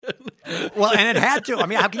Well, and it had to. I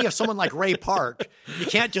mean, how can you have someone like Ray Park? You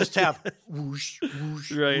can't just have whoosh,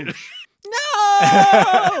 whoosh, Right. whoosh.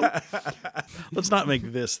 No! Let's not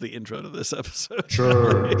make this the intro to this episode.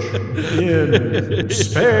 Church in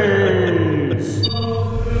Space.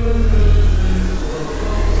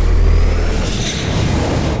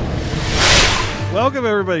 Welcome,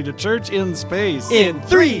 everybody, to Church in Space. In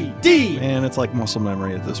 3D. Man, it's like muscle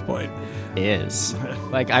memory at this point. Is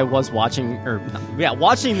like I was watching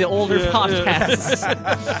watching the older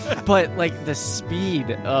podcasts. But like the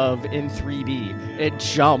speed of in 3D, it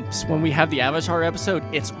jumps. When we have the Avatar episode,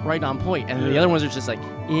 it's right on point. And the other ones are just like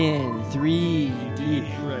in 3D.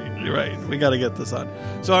 Right, you're right. We got to get this on.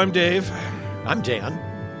 So I'm Dave. I'm Dan.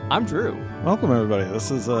 I'm Drew. Welcome, everybody. This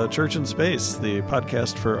is Church in Space, the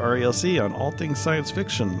podcast for RELC on all things science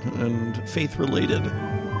fiction and faith-related.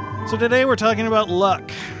 So today we're talking about luck.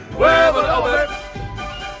 Wave a little bit.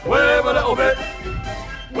 Wave a little bit.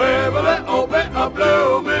 Wave a little bit of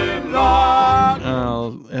blooming luck.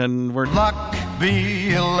 And we're... Luck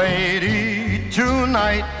be a lady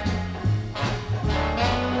tonight.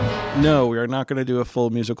 No, we are not going to do a full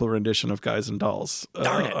musical rendition of Guys and Dolls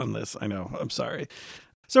Darn it. on this. I know. I'm sorry.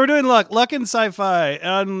 So we're doing luck in sci-fi.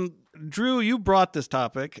 And Drew, you brought this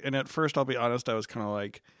topic, and at first, I'll be honest, I was kind of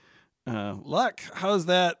like, luck, how's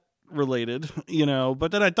that related? You know,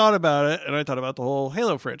 but then I thought about it, and I thought about the whole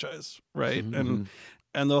Halo franchise, right? Mm-hmm.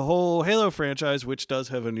 And the whole Halo franchise, which does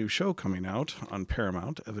have a new show coming out on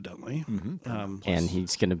Paramount, evidently. Mm-hmm. And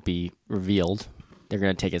he's gonna be revealed. They're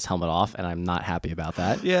gonna take his helmet off, and I'm not happy about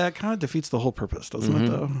that. Yeah, it kind of defeats the whole purpose, doesn't it,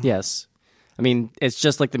 though? Yes. I mean, it's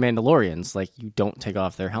just like the Mandalorians. Like, you don't take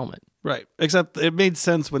off their helmet. Right. Except it made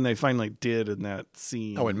sense when they finally did in that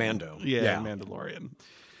scene. Oh, in Mando. Yeah, in Mandalorian.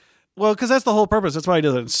 Well, because that's the whole purpose. That's why he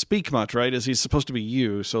doesn't speak much, right? Is he's supposed to be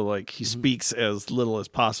you. So, like, he speaks as little as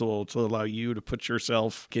possible to allow you to put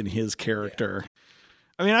yourself in his character.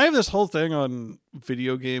 I mean, I have this whole thing on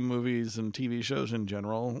video game movies and TV shows in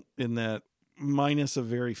general, in that, minus a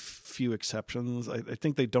very few exceptions, I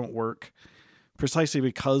think they don't work. Precisely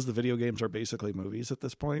because the video games are basically movies at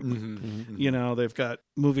this point. You know, they've got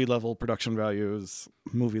movie level production values,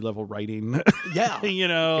 movie level writing. Yeah. You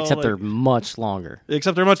know, Except they're much longer.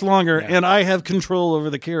 Except they're much longer, Yeah. and I have control over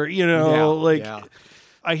the character. You know, Yeah.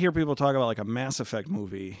 I hear people talk about like a Mass Effect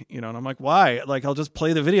movie, you know, and I'm like, why? Like, I'll just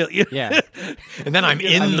play the video. Yeah. And then I'm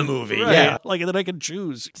in the movie. Right. Yeah. Like, and then I can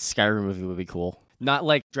choose. Skyrim movie would be cool. Not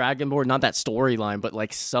like Dragonborn, not that storyline, but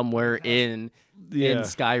like somewhere in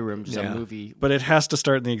Skyrim, just a movie. But it has to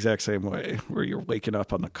start in the exact same way, where you're waking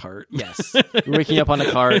up on the cart. Yes. You're waking up on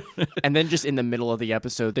a cart, and then just in the middle of the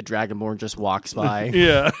episode, the Dragonborn just walks by.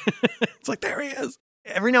 Yeah. It's like, there he is.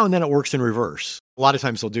 Every now and then it works in reverse. A lot of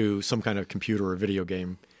times they'll do some kind of computer or video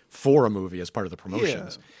game for a movie as part of the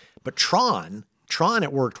promotions. Yeah. But Tron,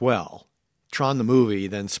 it worked well. Tron the movie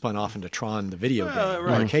then spun off into Tron the video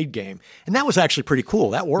game, arcade game. And that was actually pretty cool.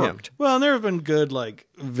 That worked. Well, and there have been good, like,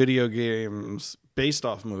 video games based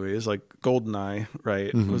off movies, like GoldenEye, right?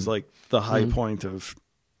 It was like the high point of,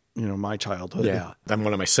 you know, my childhood. Yeah. Then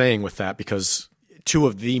what am I saying with that? Because two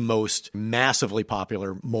of the most massively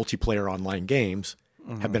popular multiplayer online games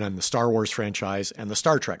have been on the Star Wars franchise and the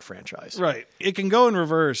Star Trek franchise. Right. It can go in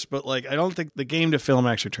reverse, but, like, I don't think the game to film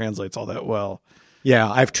actually translates all that well. Yeah,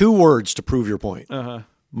 I have two words to prove your point.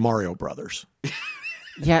 Mario Brothers.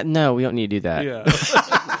 Yeah, no, we don't need to do that. Yeah.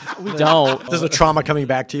 We don't. This is a trauma coming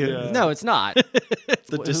back to you? No, it's not.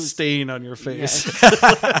 The disdain on your face.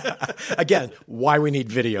 Again, why we need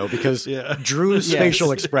video, because Drew's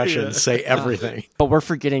facial expressions say everything. But we're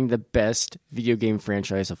forgetting the best video game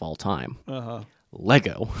franchise of all time.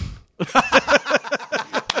 Lego.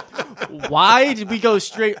 Why did we go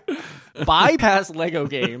straight bypass Lego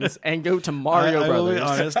games and go to Mario I will Brothers? be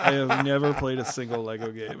honest, I have never played a single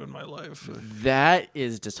Lego game in my life. That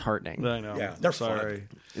is disheartening. I know. Yeah, they're sorry.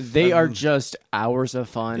 They are just hours of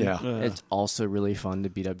fun. Yeah. It's also really fun to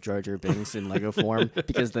beat up Jar Jar Binks in Lego form,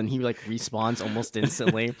 because then he like respawns almost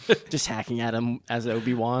instantly, just hacking at him as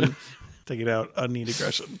Obi-Wan. Taking out unneeded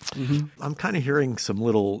aggression. I'm kind of hearing some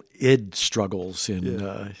little id struggles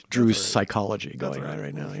in Drew's psychology going on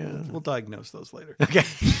right now. Yeah. We'll diagnose those later. Okay.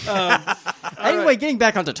 Anyway, getting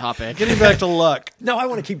back onto topic. Getting back to luck. No, I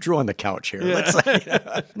want to keep Drew on the couch here.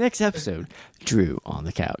 Let's, Next episode, Drew on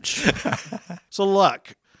the couch. So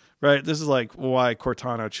luck, right? This is like why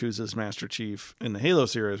Cortana chooses Master Chief in the Halo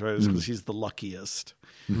series, right? Is because he's the luckiest.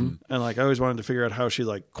 And like I always wanted to figure out how she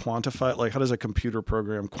like quantify, like how does a computer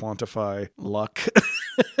program quantify luck?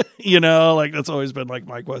 You know, like that's always been like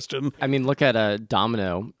my question. I mean, look at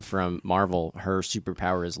Domino from Marvel. Her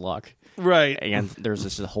superpower is luck. Right. And there's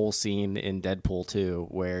this whole scene in Deadpool 2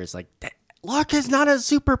 where it's like, luck is not a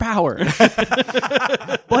superpower.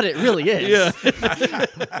 But it really is.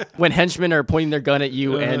 When henchmen are pointing their gun at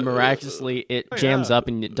you and miraculously it jams up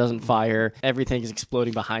and it doesn't fire, everything is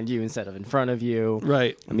exploding behind you instead of in front of you.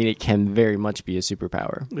 Right. I mean, it can very much be a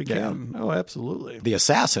superpower. It can. Oh, absolutely. The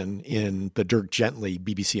assassin in the Dirk Gently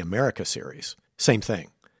BBC America series, same thing.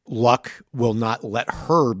 Luck will not let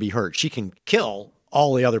her be hurt. She can kill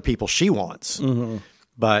all the other people she wants,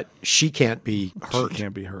 but she can't be hurt. She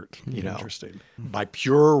can't be hurt. You know, Interesting. by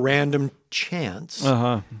pure random chance,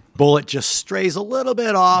 bullet just strays a little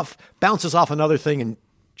bit off, bounces off another thing, and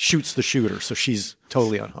shoots the shooter. So she's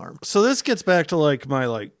totally unharmed. So this gets back to like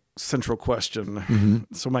my central question.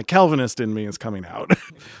 So my Calvinist in me is coming out.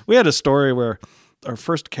 We had a story where our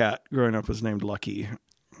first cat growing up was named Lucky.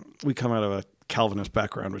 We come out of a Calvinist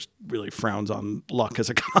background, which really frowns on luck as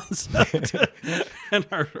a concept. And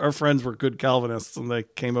our friends were good Calvinists, and they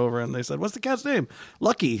came over and they said, "What's the cat's name?"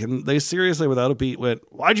 Lucky. And they seriously, without a beat, went,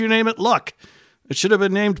 "Why'd you name it Luck? It should have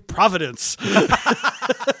been named Providence."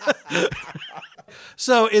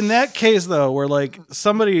 So in that case, though, where like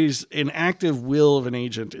somebody's inactive will of an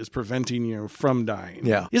agent is preventing you from dying,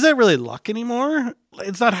 is that really luck anymore?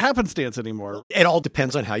 It's not happenstance anymore. It all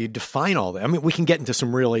depends on how you define all that. I mean, we can get into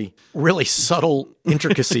some really, really subtle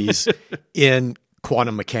intricacies in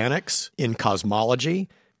quantum mechanics, in cosmology.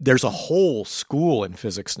 There's a whole school in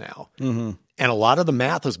physics now. And a lot of the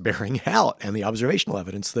math is bearing out, and the observational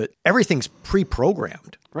evidence that everything's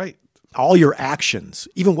pre-programmed. Right. All your actions,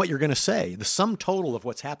 even what you're going to say, the sum total of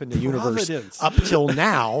what's happened in the universe up till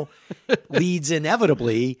now leads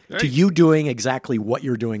inevitably to you doing exactly what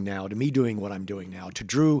you're doing now, to me doing what I'm doing now, to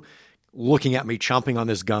Drew looking at me, chomping on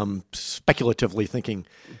his gum, speculatively thinking,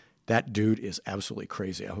 that dude is absolutely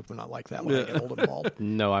crazy. I hope I'm not like that when I get old and bald.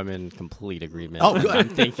 No, I'm in complete agreement. Oh, good. I'm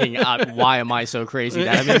thinking, why am I so crazy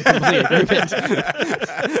that I'm in complete agreement?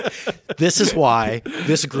 This is why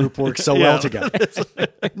this group works so well together.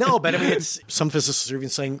 No, but I mean, some physicists are even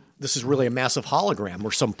saying this is really a massive hologram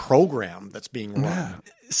or some program that's being run. Yeah.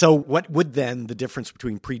 So what would then the difference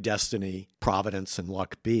between predestiny, providence, and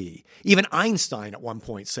luck be? Even Einstein at one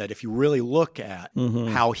point said, if you really look at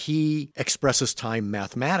how he expresses time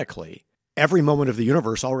mathematically, every moment of the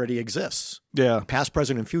universe already exists. Yeah. Past,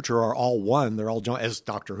 present, and future are all one. They're all, as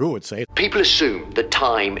Doctor Who would say. People assume that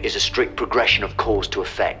time is a strict progression of cause to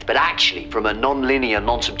effect, but actually, from a non-linear,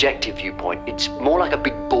 non-subjective viewpoint, it's more like a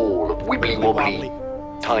big ball of wibbly-wobbly,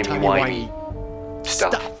 timey-wimey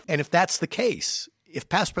stuff. And if that's the case, if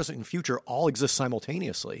past, present, and future all exist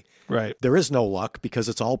simultaneously, right, there is no luck because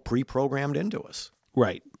it's all pre-programmed into us.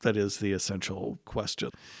 Right. That is the essential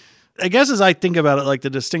question. I guess as I think about it, like the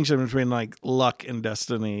distinction between like luck and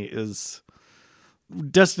destiny is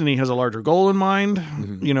destiny has a larger goal in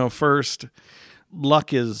mind. You know, first,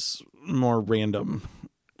 luck is more random.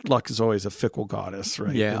 Luck is always a fickle goddess,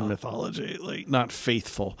 right? In mythology, like not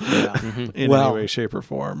faithful in any way, shape, or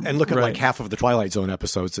form. And look at like half of the Twilight Zone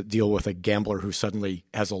episodes that deal with a gambler who suddenly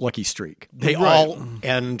has a lucky streak. They all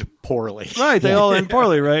end poorly. Right. They all end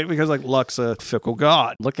poorly, right? Because like luck's a fickle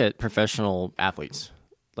god. Look at professional athletes.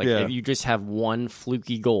 Like if you just have one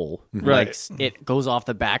fluky goal, right, like it goes off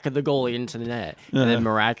the back of the goalie into the net, and then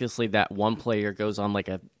miraculously that one player goes on like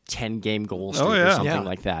a 10-game goal streak or something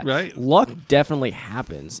like that. Right. Luck definitely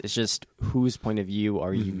happens. It's just whose point of view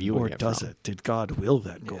are you viewing it from? Or does it? Did God will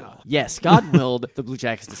that goal? Yeah. Yes, God willed the Blue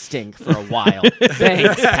Jackets to stink for a while.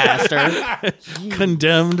 Thanks, Pastor.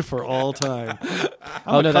 Condemned for all time.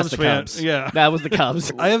 That's the Cubs. Yeah. That was the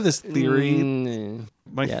Cubs. I have this theory.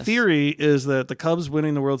 My theory is that the Cubs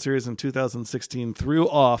winning the World Series in 2016 threw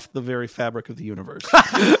off the very fabric of the universe.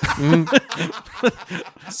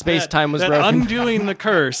 Space-time was broken. Undoing the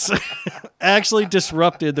curse actually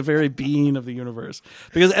disrupted the very being of the universe.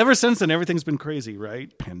 Because ever since then, everything's been crazy,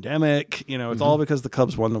 right? Pandemic, it's all because the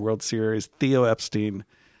Cubs won the World Series. Theo Epstein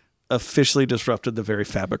officially disrupted the very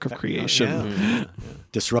fabric of creation.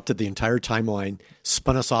 Disrupted the entire timeline,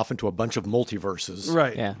 spun us off into a bunch of multiverses.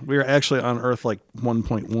 Right. Yeah. We were actually on Earth like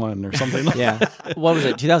 1.1 or something like that. What was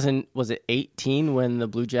it? 2018 when the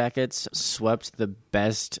Blue Jackets swept the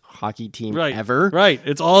best hockey team ever? Right.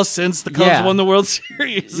 It's all since the Cubs won the World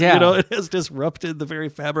Series. Yeah. It has disrupted the very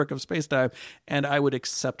fabric of space-time, and I would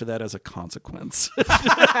accept that as a consequence.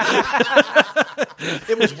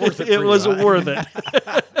 It was worth it. It was worth it.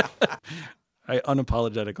 I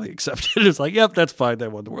unapologetically accepted it. It's like, yep, that's fine. They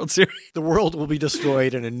won the World Series. The world will be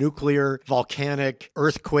destroyed in a nuclear, volcanic,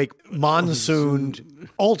 earthquake, monsooned,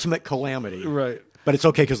 ultimate calamity. Right. But it's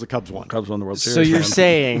okay because the Cubs won. Cubs won the World Series. So you're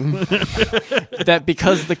saying that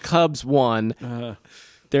because the Cubs won,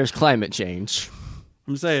 there's climate change.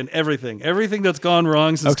 I'm saying everything that's gone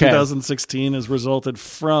wrong since 2016 has resulted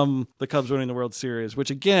from the Cubs winning the World Series, which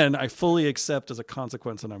again I fully accept as a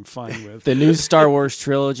consequence, and I'm fine with. The new Star Wars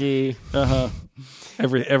trilogy.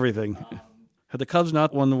 Everything. Had the Cubs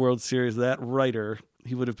not won the World Series, that writer,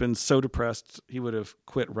 he would have been so depressed he would have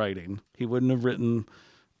quit writing. He wouldn't have written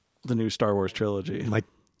the new Star Wars trilogy. My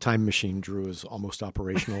time machine, Drew, is almost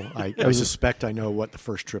operational. I suspect I know what the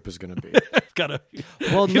first trip is going to be.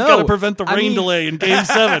 You've got to prevent the rain delay in Game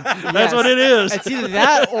 7. That's what it is. It's either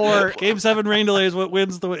that or Game 7 rain delay is what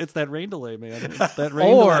wins it's that rain delay, man. It's that rain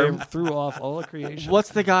delay threw off all of creation. What's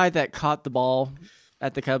the guy that caught the ball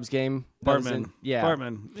at the Cubs game? Bartman.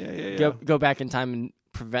 Bartman. Yeah. Go back in time and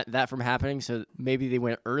prevent that from happening. So maybe they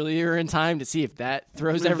went earlier in time to see if that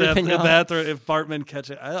throws everything off. If Bartman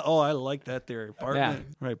catches it. I like that theory.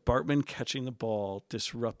 Bartman catching the ball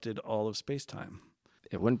disrupted all of space-time.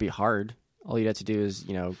 It wouldn't be hard. All you'd have to do is,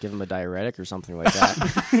 give him a diuretic or something like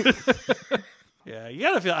that. Yeah, you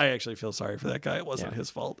gotta feel. I actually feel sorry for that guy. It wasn't his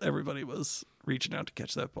fault. Everybody was reaching out to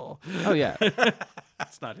catch that ball. Oh yeah,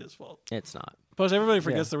 it's not his fault. It's not. Plus, everybody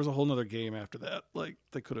forgets there was a whole nother game after that. Like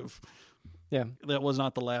they could have. Yeah, that was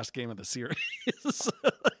not the last game of the series.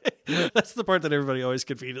 That's the part that everybody always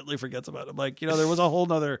conveniently forgets about. I'm like, there was a whole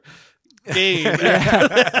nother game.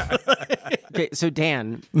 Okay, so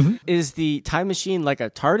Dan, is the time machine like a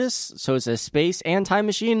TARDIS? So it's a space and time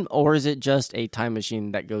machine, or is it just a time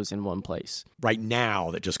machine that goes in one place? Right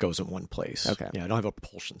now, that just goes in one place. Okay. Yeah, I don't have a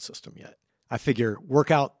propulsion system yet. I figure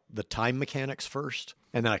work out the time mechanics first,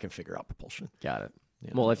 and then I can figure out propulsion. Got it.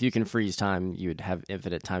 Yeah. Well, if you can freeze time, you would have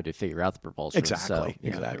infinite time to figure out the propulsion. Exactly. So,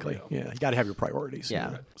 Exactly. Yeah, you got to have your priorities.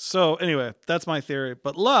 Yeah. So anyway, that's my theory.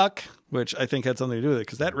 But luck, which I think had something to do with it,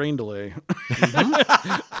 because that rain delay.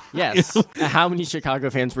 Yes. How many Chicago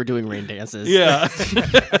fans were doing rain dances? Yeah.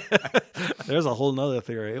 There's a whole nother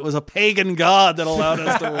theory. It was a pagan god that allowed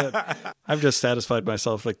us to win. I've just satisfied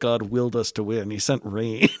myself that God willed us to win. He sent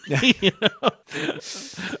rain.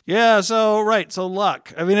 Yeah, so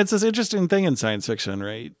luck. I mean, it's this interesting thing in science fiction,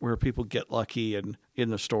 right? Where people get lucky and in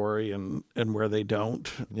the story and where they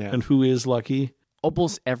don't. Yeah. And who is lucky.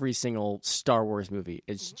 Almost every single Star Wars movie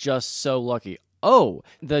is just so lucky. Oh,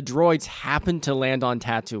 the droids happen to land on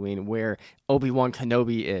Tatooine where Obi-Wan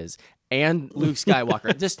Kenobi is. And Luke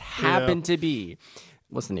Skywalker just happened to be.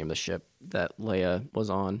 What's the name of the ship that Leia was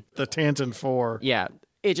on? The Tantan 4. Yeah.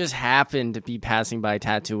 It just happened to be passing by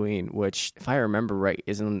Tatooine, which, if I remember right,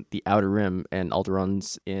 is in the Outer Rim and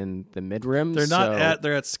Alderaan's in the Mid Rim. They're at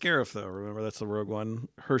Scarif, though. Remember, that's the Rogue One.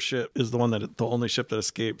 Her ship is the only ship that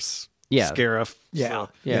escapes Scarif. Yeah. So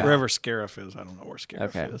wherever Scarif is, I don't know where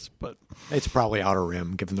Scarif is, but it's probably Outer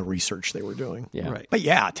Rim, given the research they were doing. Yeah. Right. But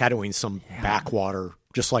Tatooine's some backwater,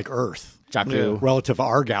 just like Earth. Jakku. Relative to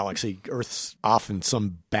our galaxy, Earth's often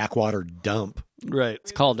some backwater dump. Right.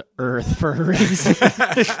 It's called Earth for a reason.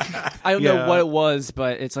 I don't know what it was,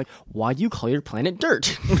 but it's like, why do you call your planet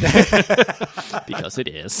dirt? Because it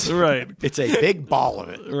is. Right. It's a big ball of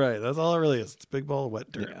it. Right. That's all it really is. It's a big ball of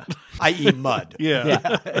wet dirt. Yeah. I.e. mud. Yeah.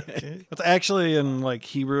 That's actually in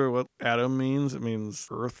Hebrew what Adam means. It means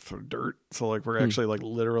earth or dirt. So we're actually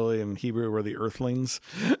literally in Hebrew we're the earthlings.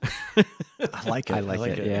 I like it. I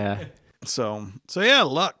like it. Yeah. So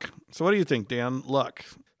luck. So what do you think, Dan? Luck.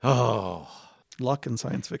 Oh. Luck in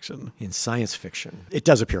science fiction. In science fiction. It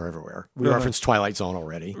does appear everywhere. We referenced Twilight Zone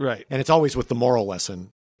already. Right. And it's always with the moral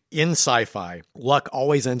lesson. In sci-fi, luck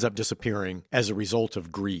always ends up disappearing as a result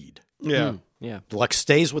of greed. Yeah. Yeah. Luck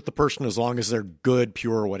stays with the person as long as they're good,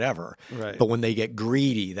 pure, whatever. Right. But when they get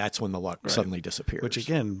greedy, that's when the luck suddenly disappears. Which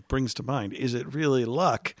again brings to mind, is it really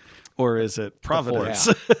luck or is it providence?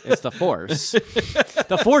 It's the Force.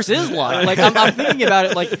 The Force is luck. I'm thinking about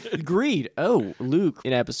it like greed. Oh, Luke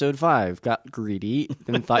in episode 5 got greedy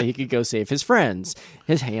and thought he could go save his friends.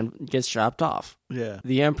 His hand gets chopped off. Yeah.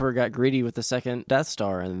 The Emperor got greedy with the second Death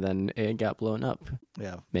Star and then it got blown up.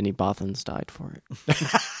 Yeah. Many Bothans died for it.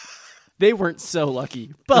 They weren't so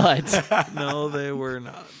lucky, but... No, they were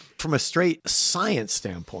not. From a straight science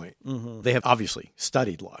standpoint, they have obviously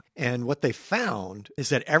studied luck. And what they found is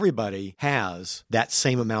that everybody has that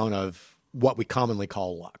same amount of what we commonly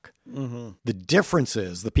call luck. The difference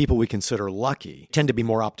is the people we consider lucky tend to be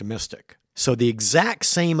more optimistic. So the exact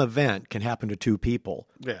same event can happen to two people.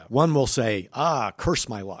 Yeah. One will say, curse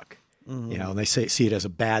my luck. And they see it as a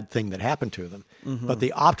bad thing that happened to them. But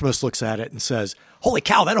the optimist looks at it and says, holy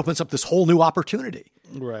cow, that opens up this whole new opportunity.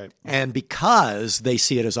 Right. And because they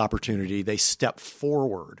see it as opportunity, they step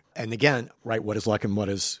forward. And again, right, what is luck and what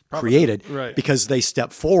is created? Right. Because they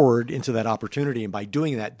step forward into that opportunity. And by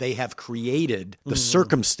doing that, they have created the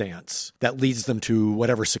circumstance that leads them to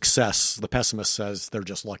whatever success the pessimist says they're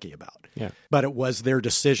just lucky about. Yeah. But it was their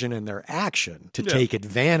decision and their action to take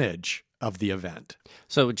advantage of the event.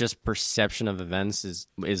 So just perception of events is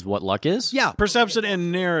what luck is? Yeah. Perception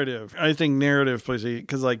and narrative. I think narrative plays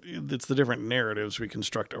because like it's the different narratives we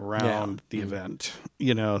construct around the event,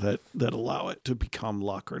 that allow it to become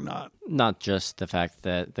luck or not. Not just the fact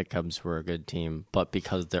that the Cubs were a good team, but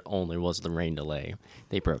because there only was the rain delay,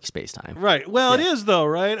 they broke space-time. Right. Well, it is though,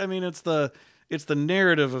 right? I mean, it's the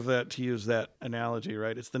narrative of that, to use that analogy,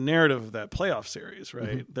 right? It's the narrative of that playoff series,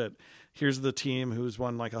 right? That here's the team who's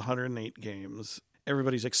won like 108 games.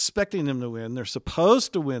 Everybody's expecting them to win. They're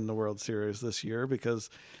supposed to win the World Series this year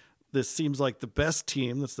because this seems like the best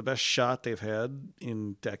team. That's the best shot they've had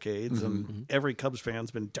in decades. And every Cubs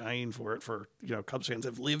fan's been dying for it Cubs fans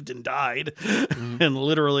have lived and died and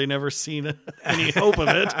literally never seen any hope of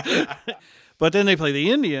it. But then they play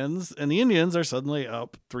the Indians, and the Indians are suddenly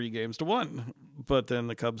up 3-1. But then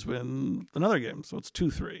the Cubs win another game, so it's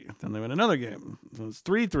 2-3. Then they win another game, so it's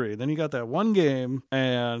 3-3. Then you got that one game,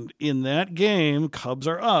 and in that game, Cubs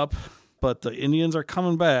are up, but the Indians are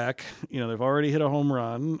coming back. They've already hit a home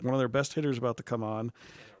run. One of their best hitters about to come on,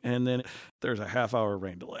 and then there's a half-hour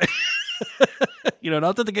rain delay.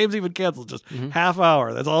 Not that the game's even canceled, just half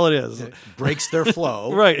hour. That's all it is. It breaks their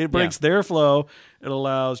flow. Right. It breaks their flow. It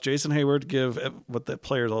allows Jason Hayward to give what the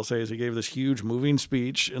players all say is he gave this huge moving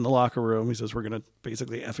speech in the locker room. He says, we're going to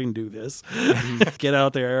basically effing do this. Get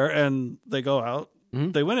out there. And they go out.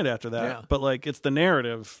 They win it after that. Yeah. But it's the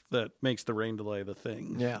narrative that makes the rain delay the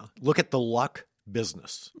thing. Yeah. Look at the luck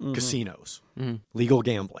business, casinos, legal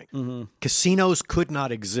gambling. Casinos could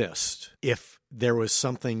not exist if there was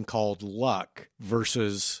something called luck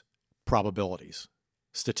versus probabilities,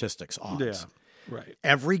 statistics, odds. Yeah, right.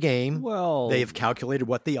 Every game, they've calculated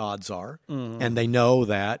what the odds are, and they know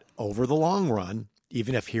that over the long run,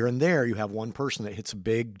 even if here and there you have one person that hits a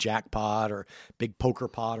big jackpot or big poker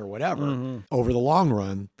pot or whatever, over the long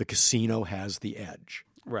run, the casino has the edge.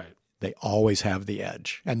 Right. They always have the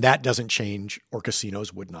edge. And that doesn't change or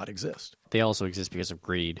casinos would not exist. They also exist because of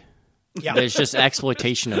greed. Yeah. There's just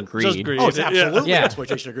exploitation of greed. Just greed. Oh, it's absolutely Yeah.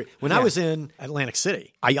 exploitation of greed. When I was in Atlantic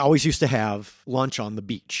City, I always used to have lunch on the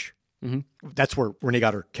beach. That's where Renee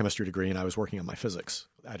got her chemistry degree, and I was working on my physics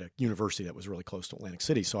at a university that was really close to Atlantic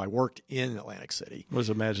City. So I worked in Atlantic City. I was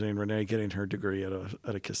imagining Renee getting her degree at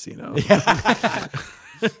a casino.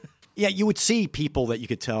 Yeah, you would see people that you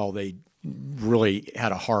could tell they really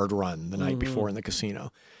had a hard run the night before in the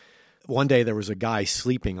casino. One day there was a guy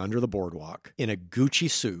sleeping under the boardwalk in a Gucci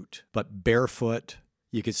suit, but barefoot.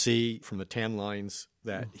 You could see from the tan lines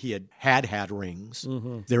that he had rings.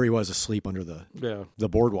 There he was asleep under the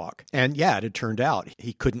boardwalk. And it had turned out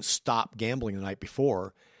he couldn't stop gambling the night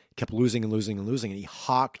before, kept losing and losing and losing, and he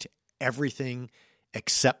hawked everything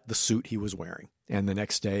except the suit he was wearing. And the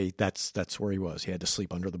next day, that's where he was. He had to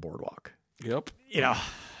sleep under the boardwalk. Yep.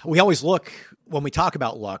 We always look, when we talk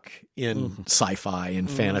about luck in sci-fi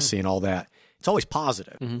and fantasy and all that, it's always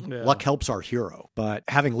positive. Yeah. Luck helps our hero. But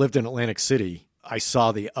having lived in Atlantic City, I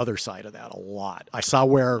saw the other side of that a lot. I saw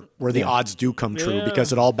where the odds do come true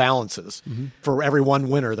because it all balances. For every one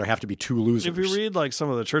winner, there have to be two losers. If you read some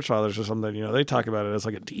of the church fathers or something, they talk about it as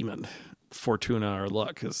like a demon. Fortuna or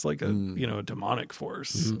luck is like a a demonic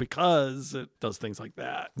force because it does things like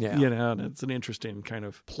that. Yeah. And it's an interesting kind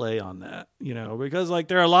of play on that. Because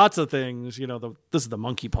there are lots of things. This is the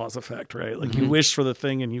monkey paws effect, right? Like you wish for the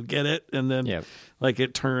thing and you get it, and then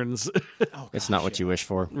it turns. It's not what you wish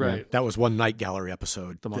for. Right. That was one Night Gallery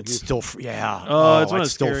episode. It's still, it's it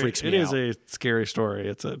still scary, freaks me It out. is a scary story.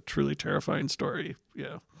 It's a truly terrifying story.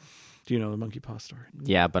 Yeah. Do you know the monkey paw story?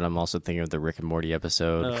 Yeah, but I'm also thinking of the Rick and Morty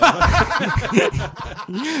episode.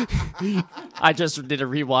 I just did a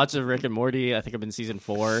rewatch of Rick and Morty. I think I'm in season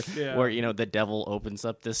 4, where the devil opens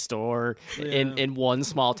up this store in one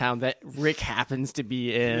small town that Rick happens to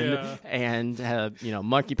be in, and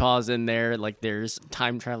monkey paws in there. Like there's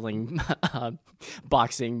time traveling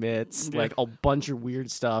boxing mitts, like a bunch of weird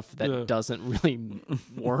stuff that doesn't really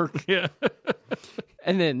work.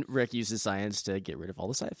 And then Rick uses science to get rid of all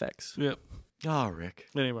the side effects. Yep. Oh, Rick.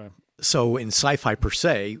 Anyway. So in sci-fi per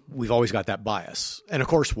se, we've always got that bias. And of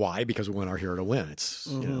course, why? Because we want our hero to win. It's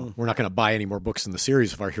we're not going to buy any more books in the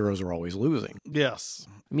series if our heroes are always losing. Yes.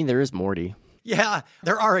 I mean, there is Morty. Yeah,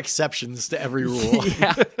 there are exceptions to every rule.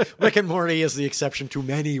 Rick and Morty is the exception to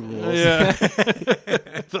many rules. Yeah.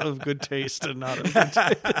 Of good taste and not of good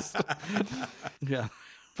taste. Yeah.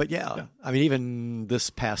 But yeah, I mean, even this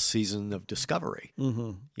past season of Discovery,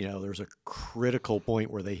 there's a critical point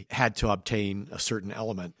where they had to obtain a certain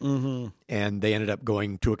element, and they ended up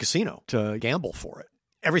going to a casino to gamble for it.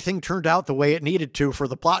 Everything turned out the way it needed to for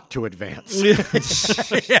the plot to advance.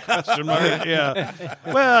 Question mark. Yeah.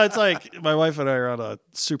 Well, it's like my wife and I are on a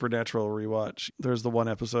Supernatural rewatch. There's the one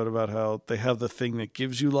episode about how they have the thing that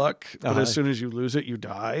gives you luck, but as soon as you lose it, you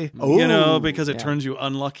die. Because it turns you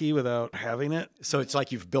unlucky without having it. So it's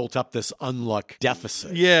like you've built up this unluck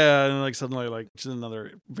deficit. Yeah, and like suddenly, like it's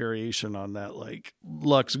another variation on that. Like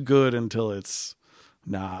luck's good until it's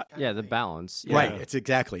not. Yeah, the balance. Yeah. Right.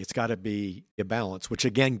 It's got to be a balance, which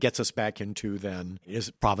again gets us back into then, is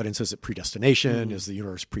it providence, is it predestination, is the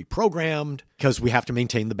universe pre-programmed? Because we have to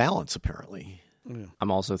maintain the balance, apparently. Yeah. I'm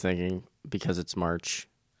also thinking, because it's March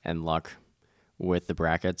and luck with the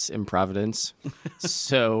brackets in Providence.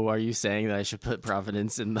 So are you saying that I should put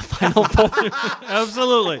Providence in the Final Four?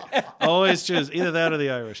 Absolutely. Always choose either that or the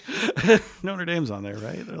Irish. Notre Dame's on there,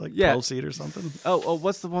 right? They're like 12 seed or something. Oh,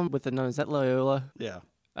 what's the one with the nun? Is that Loyola? Yeah.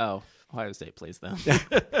 Oh, Ohio State plays them.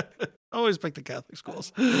 Always pick the Catholic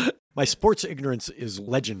schools. My sports ignorance is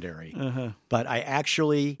legendary, but I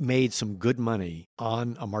actually made some good money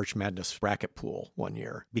on a March Madness bracket pool one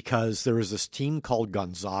year because there was this team called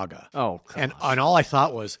Gonzaga. Oh, and all I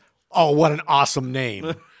thought was, oh, what an awesome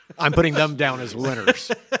name. I'm putting them down as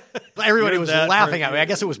winners. Everybody was laughing at me. I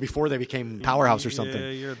guess it was before they became Powerhouse or something. Yeah,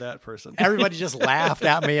 you're that person. Everybody just laughed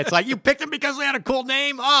at me. It's like, you picked them because they had a cool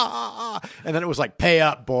name? And then it was like, pay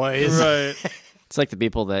up, boys. Right. It's like the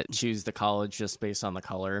people that choose the college just based on the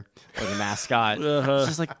color or the mascot. It's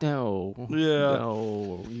just like,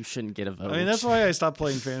 no, you shouldn't get a vote. I mean, that's why I stopped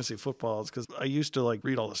playing fantasy football. It's because I used to like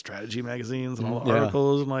read all the strategy magazines and all the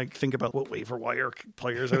articles and like think about what waiver wire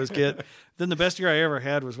players I was get. Then the best year I ever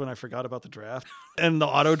had was when I forgot about the draft and the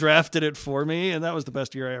auto draft did it for me. And that was the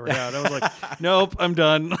best year I ever had. I was like, nope, I'm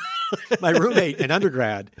done. My roommate in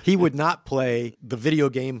undergrad, he would not play the video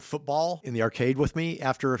game football in the arcade with me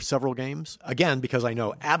after several games. Again, because I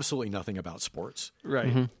know absolutely nothing about sports.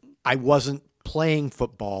 Right. I wasn't playing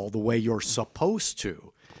football the way you're supposed to.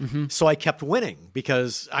 So I kept winning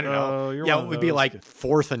because, I don't know, it would be like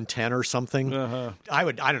 4th and 10 or something. I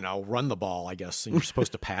would, I don't know, run the ball, I guess, and you're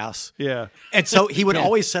supposed to pass. Yeah. And so he would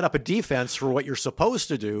always set up a defense for what you're supposed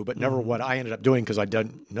to do, but never what I ended up doing because I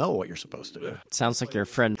didn't know what you're supposed to do. It sounds like your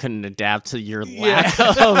friend couldn't adapt to your lack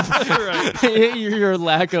of your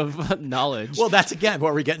lack of knowledge. Well, that's again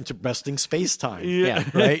where we get into besting space-time. Yeah.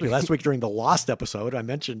 Right? Last week during the Lost episode, I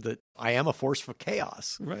mentioned that I am a force for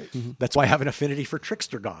chaos. Right. That's why I have an affinity for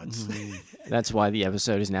trickster gods. That's why the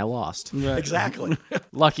episode is now lost. Right. Exactly.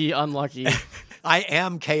 Lucky, unlucky. I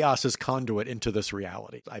am chaos's conduit into this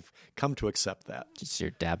reality. I've come to accept that. Just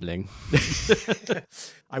your dabbling.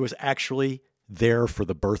 I was actually there for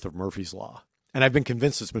the birth of Murphy's Law. And I've been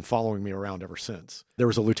convinced it's been following me around ever since. There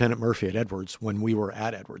was a Lieutenant Murphy at Edwards when we were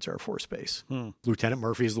at Edwards Air Force Base. Lieutenant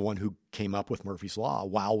Murphy is the one who came up with Murphy's Law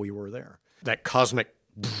while we were there. That cosmic...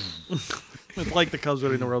 It's like the Cubs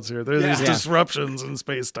winning the World Series. There's these disruptions in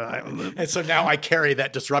space-time. And so now I carry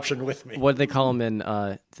that disruption with me. What do they call them in,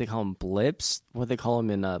 they call them blips? What do they call them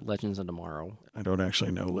in Legends of Tomorrow? I don't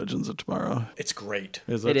actually know Legends of Tomorrow. It's great.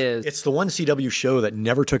 Is It is. It's the one CW show that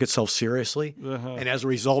never took itself seriously, and as a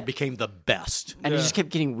result became the best. And it just kept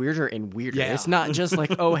getting weirder and weirder. Yeah. It's not just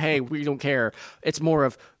like, oh, hey, we don't care. It's more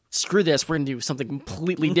of, screw this, we're going to do something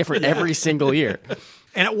completely different every single year.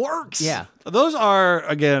 And it works. Yeah. Those are,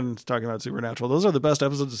 again, talking about Supernatural, those are the best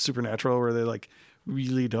episodes of Supernatural where they like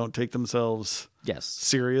really don't take themselves Yes.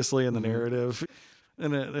 seriously in the narrative.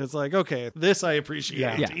 And it's like, okay, this I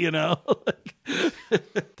appreciate, you know?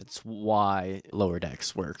 That's why Lower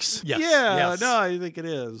Decks works. Yes. Yeah, Yes. no, I think it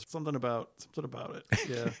is. Something about it.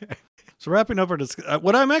 Yeah. So wrapping up our discussion,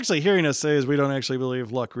 what I'm actually hearing us say is we don't actually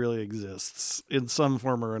believe luck really exists in some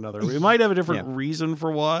form or another. We might have a different reason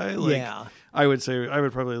for why. I would say I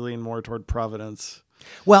would probably lean more toward providence.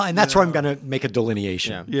 Well, and that's where I'm going to make a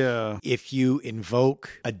delineation. Yeah. If you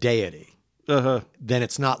invoke a deity, then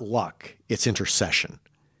it's not luck, it's intercession.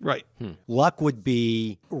 Right. Luck would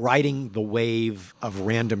be riding the wave of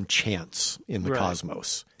random chance in the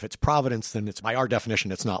cosmos. If it's providence, then it's, by our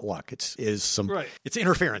definition, it's not luck. It's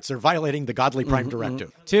interference. They're violating the godly prime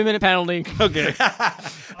directive. 2-minute penalty. Okay.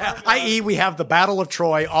 I.e., we have the Battle of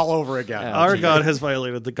Troy all over again. Our God has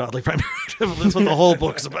violated the godly prime directive. That's what the whole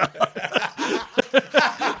book's about.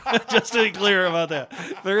 Just to be clear about that.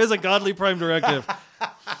 There is a godly prime directive.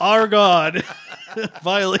 Our God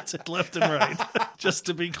violates it left and right. Just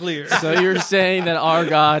to be clear. So you're saying that our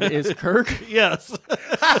God is Kirk? Yes.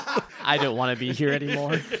 I don't want to be here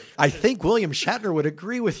anymore. I think William Shatner would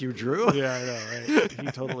agree with you, Drew. Yeah, I know, right? He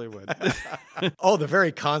totally would. Oh, the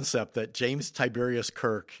very concept that James Tiberius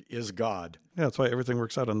Kirk is God. Yeah, that's why everything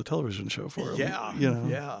works out on the television show for him. Yeah. You know?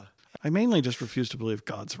 Yeah. I mainly just refuse to believe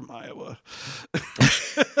God's from Iowa.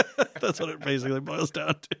 That's what it basically boils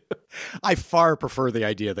down to. I far prefer the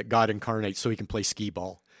idea that God incarnates so he can play skee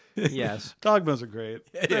ball. Yes. Dogmas are great.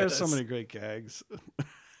 There's is. so many great gags.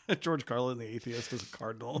 George Carlin, the atheist, is a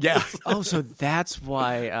cardinal. Yeah. Oh, so that's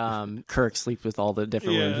why Kirk sleeps with all the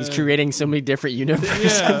different women. He's Yeah. creating so many different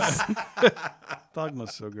universes. Yeah.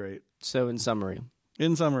 Dogma's so great. So in summary,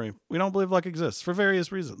 In summary, we don't believe luck exists for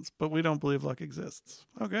various reasons, but we don't believe luck exists.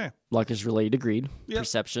 Okay. luck is related to greed, Yep.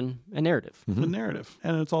 perception, and narrative. The narrative.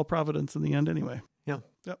 And it's all providence in the end anyway. Yeah.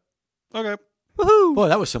 Yep. Okay. Boy,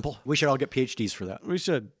 that was simple. We should all get PhDs for that. We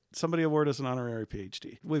should. Somebody award us an honorary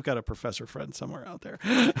PhD. We've got a professor friend somewhere out there.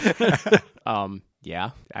 Yeah,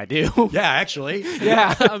 I do. Yeah, actually.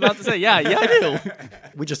 Yeah, I'm about to say, yeah, I do.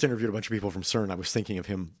 We just interviewed a bunch of people from CERN. I was thinking of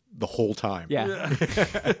him the whole time. Yeah.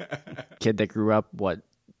 Kid that grew up,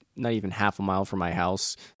 not even half a mile from my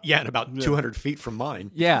house. Yeah, and about 200 feet from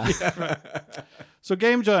mine. Yeah. So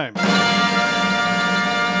game time.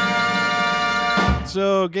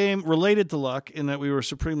 So game related to luck in that we were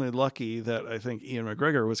supremely lucky that I think Ian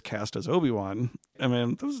McGregor was cast as Obi-Wan. I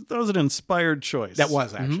mean, that was an inspired choice. That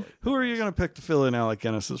was, actually. Who are you going to pick to fill in Alec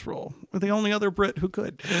Guinness's role? We're the only other Brit who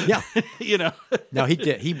could. Yeah. You know. No, he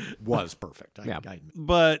did. He was perfect. I admit.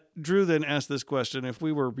 But Drew then asked this question: if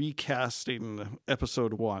we were recasting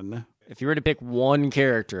Episode 1, If you were to pick one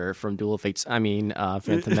character from Duel of Fates,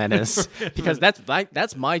 Phantom Menace, because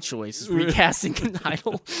that's my choice, is recasting an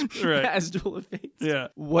idol Right. as Duel of Fates. yeah,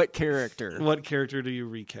 What character? what character do you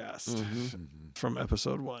recast from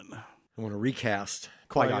Episode 1? I want to recast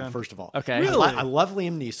Qui-Gon, Qui-Gon. first of all. Okay. Really? I love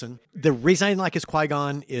Liam Neeson. The reason I didn't like his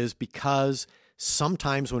Qui-Gon is because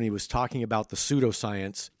sometimes when he was talking about the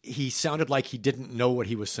pseudoscience, he sounded like he didn't know what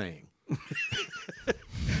he was saying.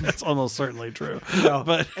 That's almost certainly true.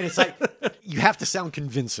 But and it's like, you have to sound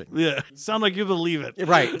convincing. Yeah, sound like you believe it.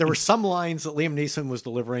 Right. There were some lines that Liam Neeson was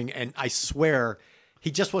delivering, and I swear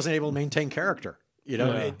he just wasn't able to maintain character. You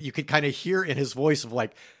know, you could kind of hear in his voice of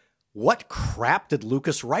like, what crap did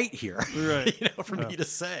Lucas write here? Right. For me to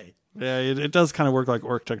say. Yeah, it does kind of work like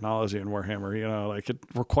orc technology in Warhammer. You know, like it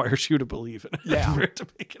requires you to believe in it for it to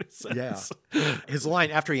make any sense. Yeah. His line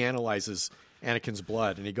after he analyzes Anakin's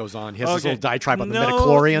blood and he goes on, he has this Okay. little diatribe on the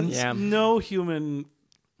midichlorians. Yeah. No human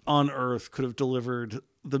on Earth could have delivered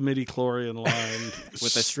the midichlorian line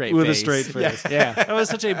With a straight with face. a straight face. Yeah. That was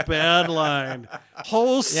such a bad line.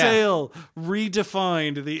 Wholesale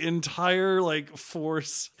redefined the entire like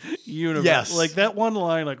Force universe. Yes. Like that one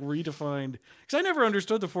line like redefined, because I never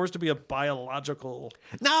understood the Force to be a biological.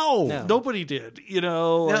 No. Nobody did, you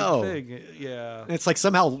know. Like, No. thing. Yeah. It's like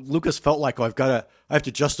somehow Lucas felt like, I have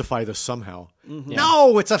to justify this somehow.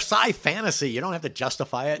 No, it's a sci fantasy. You don't have to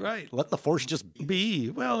justify it. Right. Let the Force just Be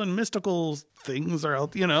well, and mystical things are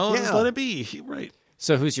out. You know, just Yeah. let it be. Right.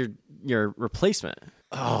 So who's your replacement?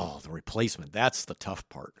 Oh, the replacement. That's the tough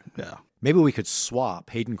part. Yeah. Maybe we could swap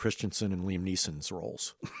Hayden Christensen and Liam Neeson's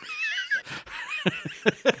roles.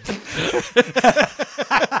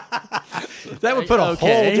 That would put a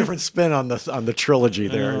Okay. whole different spin on the trilogy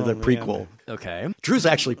there, the prequel. Okay. Drew's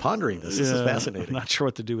actually pondering this. This is I'm fascinating. not sure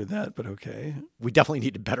what to do with that, but okay. We definitely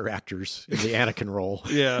needed better actors in the Anakin role.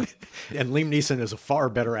 Yeah. And Liam Neeson is a far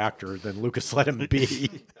better actor than Lucas let him be.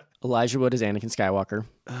 Elijah Wood is Anakin Skywalker.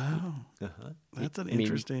 That's an mean,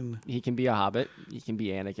 interesting. He can be a hobbit. He can be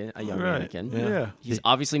Anakin, a young Right. Anakin. Yeah. He's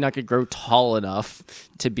obviously not going to grow tall enough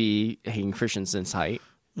to be Hayden Christensen's height,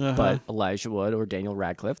 but Elijah Wood or Daniel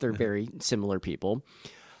Radcliffe, they're very similar people.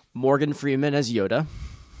 Morgan Freeman as Yoda.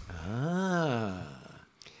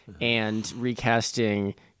 And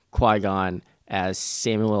recasting Qui-Gon as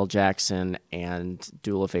Samuel L. Jackson, and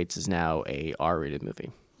Duel of Fates is now a R-rated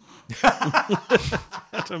movie.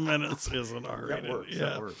 Phantom Menace is an R-rated.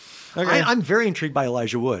 Okay. I'm very intrigued by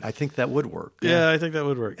Elijah Wood. I think that would work. Yeah, I think that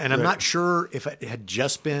would work. And I'm not sure if it had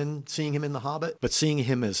just been seeing him in The Hobbit, but seeing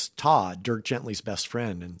him as Todd, Dirk Gently's best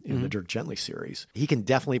friend in the Dirk Gently series, he can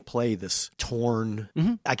definitely play this torn.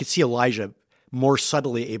 I could see Elijah more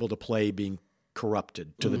subtly able to play being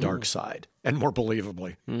corrupted to the dark side and more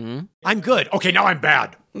believably. I'm good. Okay, now I'm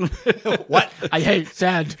bad. What? I hate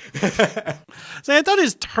sad. See, I thought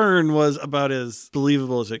his turn was about as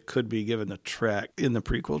believable as it could be given the track in the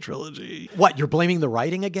prequel trilogy. What? You're blaming the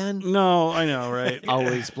writing again? No, I know, right?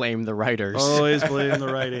 Always blame the writers. Always blame the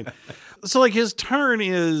writing. So, like, his turn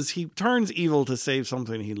is he turns evil to save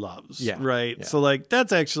something he loves. Yeah. Right? Yeah. So, like,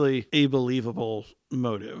 that's actually a believable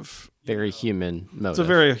motive. Very human motive. It's a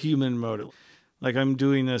very human motive. Like, I'm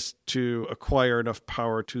doing this to acquire enough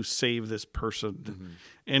power to save this person.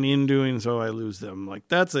 And in doing so, I lose them. Like,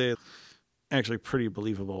 that's a actually pretty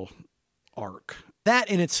believable arc. That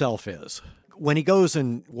in itself is. When he goes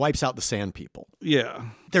and wipes out the Sand People, Yeah.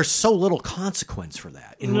 there's so little consequence for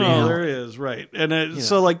that. In No, reality. there is, right. And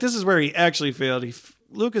so, like, this is where he actually failed.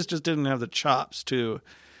 Lucas just didn't have the chops to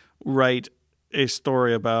write a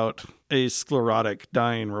story about a sclerotic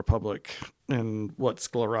dying republic and what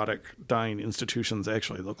sclerotic dying institutions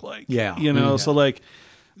actually look like. Yeah. You know, so like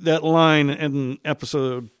that line in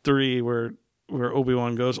episode 3 where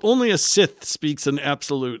Obi-Wan goes, only a Sith speaks in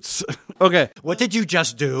absolutes. Okay. What did you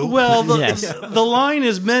just do? Well, Yes. the line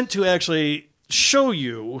is meant to actually show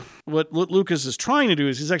you what Lucas is trying to do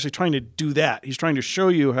is he's actually trying to do that. He's trying to show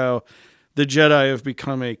you how the Jedi have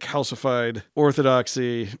become a calcified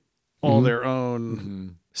orthodoxy, all their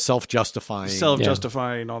own, Self-justifying.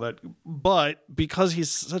 self-justifying, all that. But because he's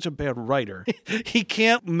such a bad writer, he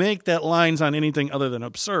can't make that lines on anything other than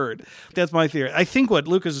absurd. That's my theory. I think what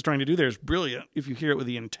Lucas is trying to do there is brilliant if you hear it with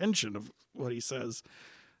the intention of what he says.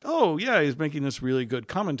 Oh, yeah, he's making this really good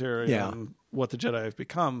commentary on what the Jedi have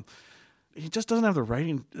become. He just doesn't have the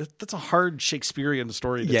writing. That's a hard Shakespearean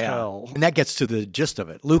story to tell. And that gets to the gist of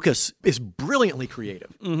it. Lucas is brilliantly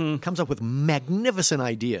creative, comes up with magnificent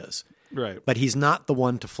ideas, Right. but he's not the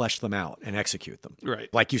one to flesh them out and execute them. Right.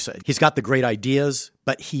 Like you said, he's got the great ideas,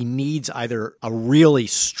 but he needs either a really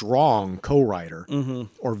strong co-writer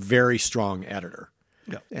or very strong editor.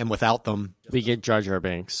 Yeah. And without them, We get Jar Jar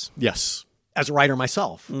Binks. yes. As a writer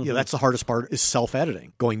myself, that's the hardest part is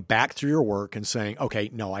self-editing. Going back through your work and saying, okay,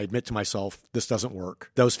 no, I admit to myself, this doesn't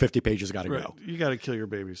work. Those 50 pages got to Right. go. You got to kill your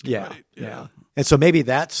babies. To Yeah, write. yeah. And so maybe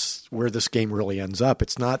that's where this game really ends up.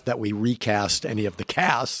 It's not that we recast any of the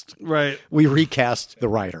cast. Right. We recast the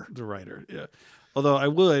writer. The writer, yeah. Although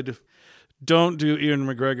don't do Ian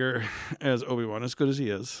McGregor as Obi-Wan, as good as he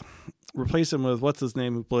is. Replace him with, what's his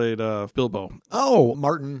name, who played Bilbo. Oh,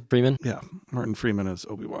 Martin. Freeman? Yeah, Martin Freeman as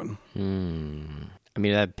Obi-Wan. I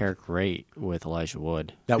mean, that'd pair great with Elijah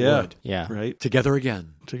Wood. That Yeah. would. Yeah. Right? Together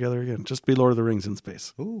again. Together again. Just be Lord of the Rings in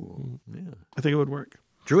space. Ooh, yeah. I think it would work.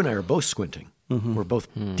 Drew and I are both squinting. We're both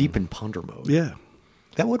deep in ponder mode. Yeah.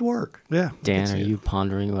 That would work. Yeah. Dan, are you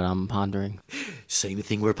pondering what I'm pondering? Same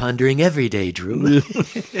thing we're pondering every day, Drew.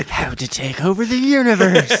 How to take over the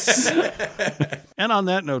universe. And on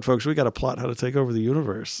that note, folks, we got to plot how to take over the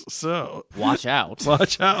universe. So Watch out.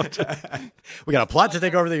 watch out. We got a plot to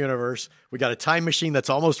take over the universe. We got a time machine that's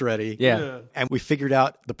almost ready. Yeah. And we figured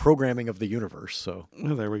out the programming of the universe. So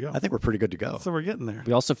Well, there we go. I think we're pretty good to go. So we're getting there.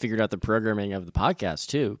 We also figured out the programming of the podcast,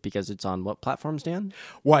 too, because it's on what platforms, Dan?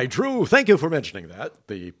 Why, Drew, thank you for mentioning that.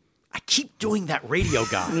 I keep doing that radio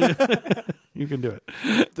guy. You can do it.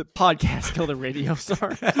 The podcast killed the radio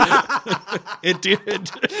star. It did,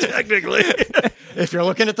 technically. If you're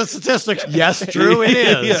looking at the statistics, yes, Drew, it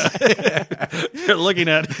is. You're looking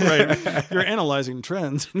at, right, you're analyzing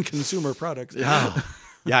trends in consumer products.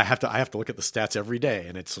 Yeah, I have to look at the stats every day,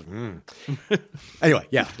 and it's anyway.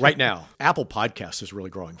 Yeah, right now, Apple Podcasts is really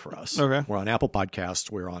growing for us. Okay. We're on Apple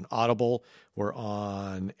Podcasts. We're on Audible. We're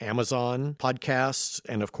on Amazon Podcasts,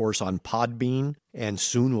 and of course on Podbean. And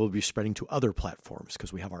soon we'll be spreading to other platforms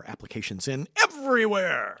because we have our applications in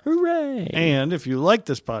everywhere. Hooray. And if you like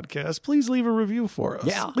this podcast, please leave a review for us.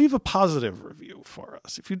 Yeah. Leave a positive review for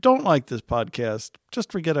us. If you don't like this podcast,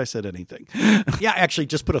 just forget I said anything. Yeah, actually,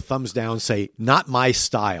 just put a thumbs down. Say not my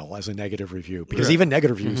style as a negative review because even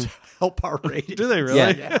negative reviews help our rating. Do they really? Yeah.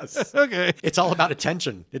 Yes. Okay. It's all about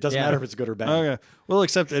attention. It doesn't Yeah. matter if it's good or bad. Okay. We'll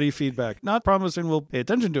accept any feedback. Not promising we'll pay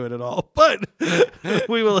attention to it at all, but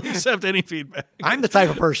we will accept any feedback. I'm the type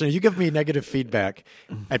of person, if you give me negative feedback,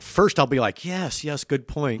 at first I'll be like, yes, good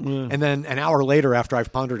point. And then an hour later after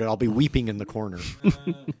I've pondered it, I'll be weeping in the corner.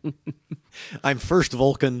 I'm first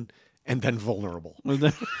Vulcan and then vulnerable.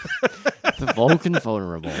 The Vulcan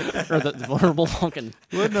vulnerable. Or the vulnerable Vulcan.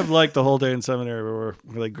 Wouldn't have liked the whole day in seminary where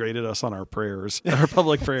they graded us on our prayers, our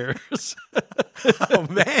public prayers. Oh,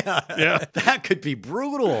 man. Yeah. That could be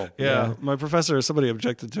brutal. Yeah. My professor, somebody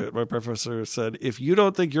objected to it. My professor said, if you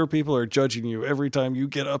don't think your people are judging you every time you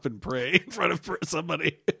get up and pray in front of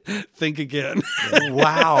somebody, think again.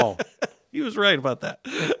 Wow. He was right about that.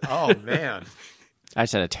 Oh, man. I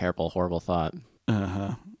just had a terrible, horrible thought.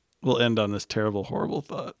 We'll end on this terrible, horrible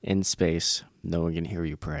thought. In space, no one can hear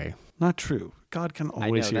you pray. Not true. God can I know,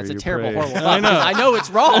 always hear that's a you terrible, pray. horrible thought. I know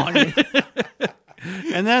it's wrong.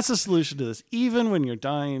 And that's the solution to this. Even when you're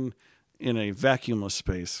dying in a vacuumless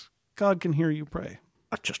space, God can hear you pray.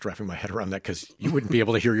 I'm just wrapping my head around that because you wouldn't be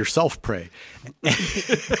able to hear yourself pray.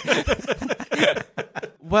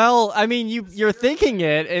 Well, I mean, you're thinking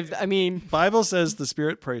it. Bible says the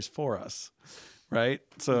Spirit prays for us, right?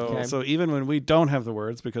 So even when we don't have the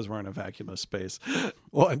words because we're in a vacuum of space.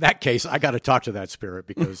 Well, in that case, I got to talk to that spirit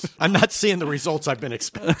because I'm not seeing the results I've been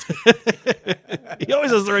expecting. He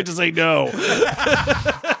always has the right to say no.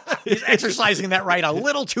 He's exercising that right a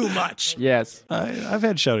little too much. Yes. I've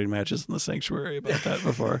had shouting matches in the sanctuary about that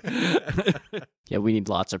before. Yeah, we need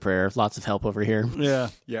lots of prayer, lots of help over here. Yeah.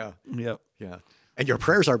 Yeah. Yep. Yeah. And your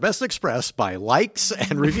prayers are best expressed by likes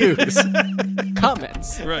and reviews.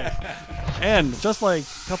 Comments. Right. And just like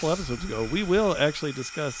a couple episodes ago, we will actually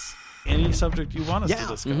discuss any subject you want us to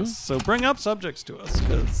discuss. Mm-hmm. So bring up subjects to us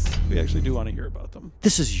because we actually do want to hear about them.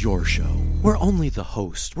 This is your show. We're only the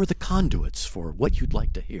host. We're the conduits for what you'd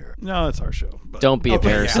like to hear. No, it's our show. But Don't be a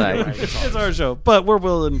parasite. Yeah, right. it's our show, but we're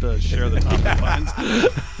willing to share the topic lines.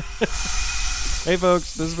 Hey,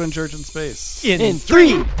 folks, this has been Church in Space. In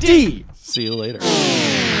 3D. See you later.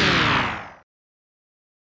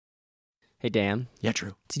 Hey, Dan. Yeah,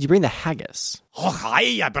 true. Did you bring the haggis? Oh,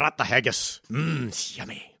 I brought the haggis. It's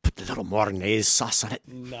yummy. Put a little Mornay's sauce on it.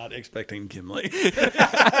 Not expecting Gimli.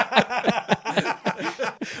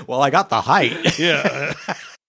 Well, I got the height. Yeah.